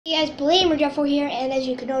guys, Blamer Duffo here, and as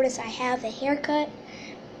you can notice, I have a haircut.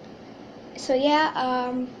 So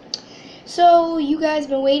yeah, so you guys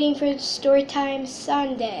been waiting for Storytime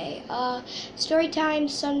Sunday. Storytime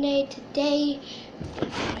Sunday today.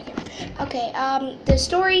 Okay, the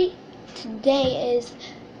story today is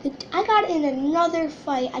that I got in another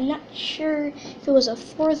fight. I'm not sure if it was a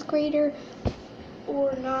 4th grader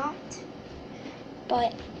or not,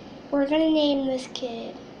 but we're gonna name this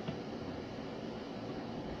kid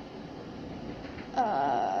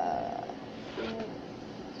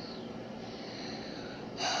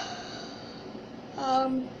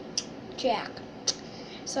Jack.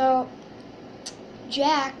 So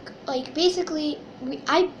Jack, like, basically,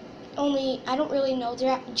 I don't really know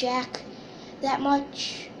Jack that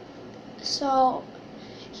much. So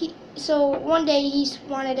one day he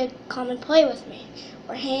wanted to come and play with me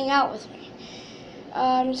or hang out with me.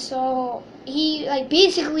 So he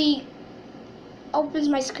basically opens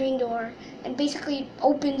my screen door and basically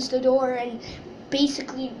opens the door and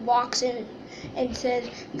basically walks in and says,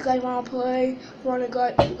 "You guys want to play? Want to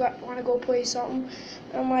go play something?"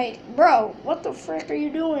 And I'm like, "Bro, what the frick are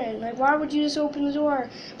you doing? Like, why would you just open the door?"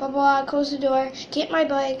 Blah blah. Close the door, get my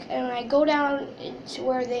bike, and I go down to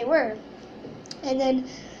where they were, and then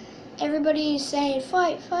everybody's saying,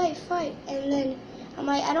 "Fight, fight, fight!" And then I'm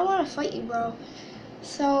like, "I don't want to fight you, bro."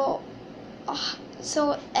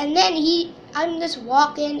 And then I'm just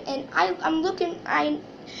walking, and I'm looking. I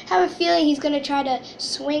have a feeling he's gonna try to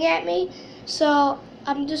swing at me. So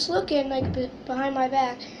I'm just looking behind my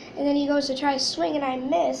back, and then he goes to try to swing, and I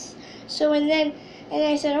miss. And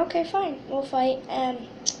I said, "Okay, fine, we'll fight."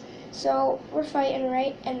 So we're fighting,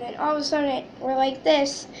 right? And then all of a sudden we're like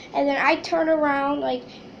this, and then I turn around, I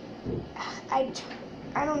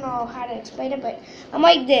don't know how to explain it, but I'm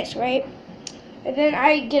like this, right? And then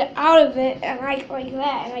I get out of it, and I like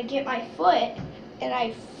that, and I get my foot, and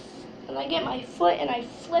I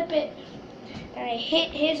flip it, and I hit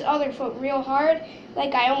his other foot real hard,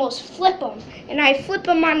 like I almost flip him, and I flip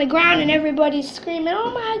him on the ground, and everybody's screaming, "Oh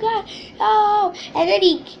my God, oh!" And then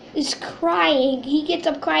he is crying. He gets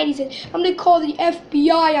up crying. He says, "I'm gonna call the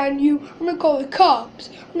FBI on you. I'm gonna call the cops.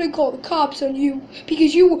 I'm gonna call the cops on you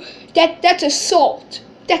because that's assault.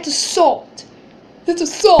 That's assault. That's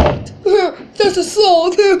assault. That's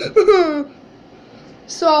assault."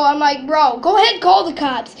 So I'm like, "Bro, go ahead and call the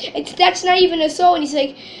cops. That's not even assault." And he's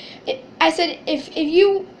like, I said, if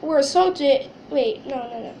you were assaulted, wait,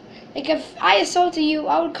 no. Like, if I assaulted you,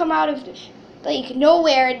 I would come out of,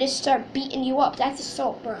 nowhere and just start beating you up. That's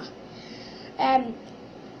assault, bro.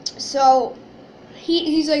 So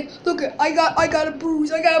he's like, "Look, I got a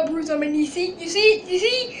bruise. I got a bruise on my knee. You see?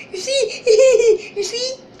 You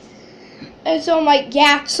see?" And so I'm like,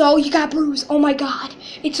 "Yeah, so you got bruised. Oh my God.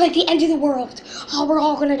 It's like the end of the world. Oh, we're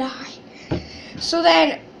all gonna die." So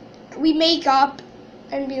then we make up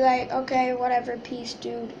and be like, "Okay, whatever, peace,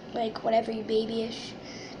 dude. Like, whatever, you babyish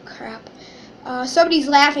crap." Somebody's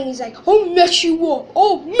laughing. He's like, "I'll mess you up.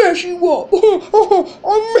 I'll mess you up.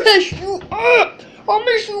 I'll mess you up. I'll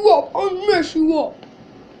mess you up. I'll mess you up.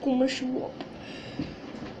 I'll mess you up."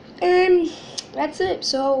 And that's it.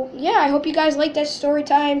 So yeah, I hope you guys like that story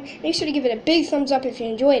time. Make sure to give it a big thumbs up if you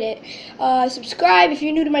enjoyed it. Subscribe if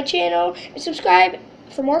you're new to my channel, and subscribe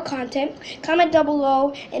for more content. Comment down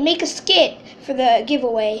below and make a skit for the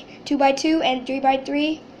giveaway, 2x2 and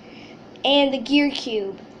 3x3, and the gear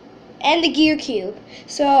cube.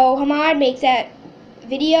 So Hamad, make that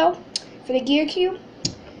video for the gear cube.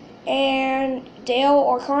 And Dale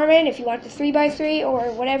or Carmen, if you want the 3x3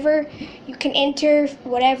 or whatever, you can enter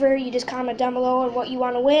whatever. You just comment down below on what you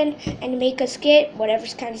want to win and make a skit, whatever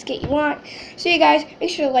kind of skit you want. So you guys, make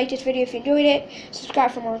sure to like this video if you enjoyed it,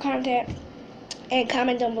 subscribe for more content, and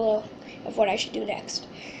comment down below of what I should do next.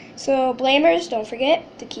 So blamers, don't forget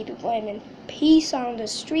to keep it blaming. Peace on the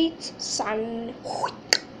streets, son.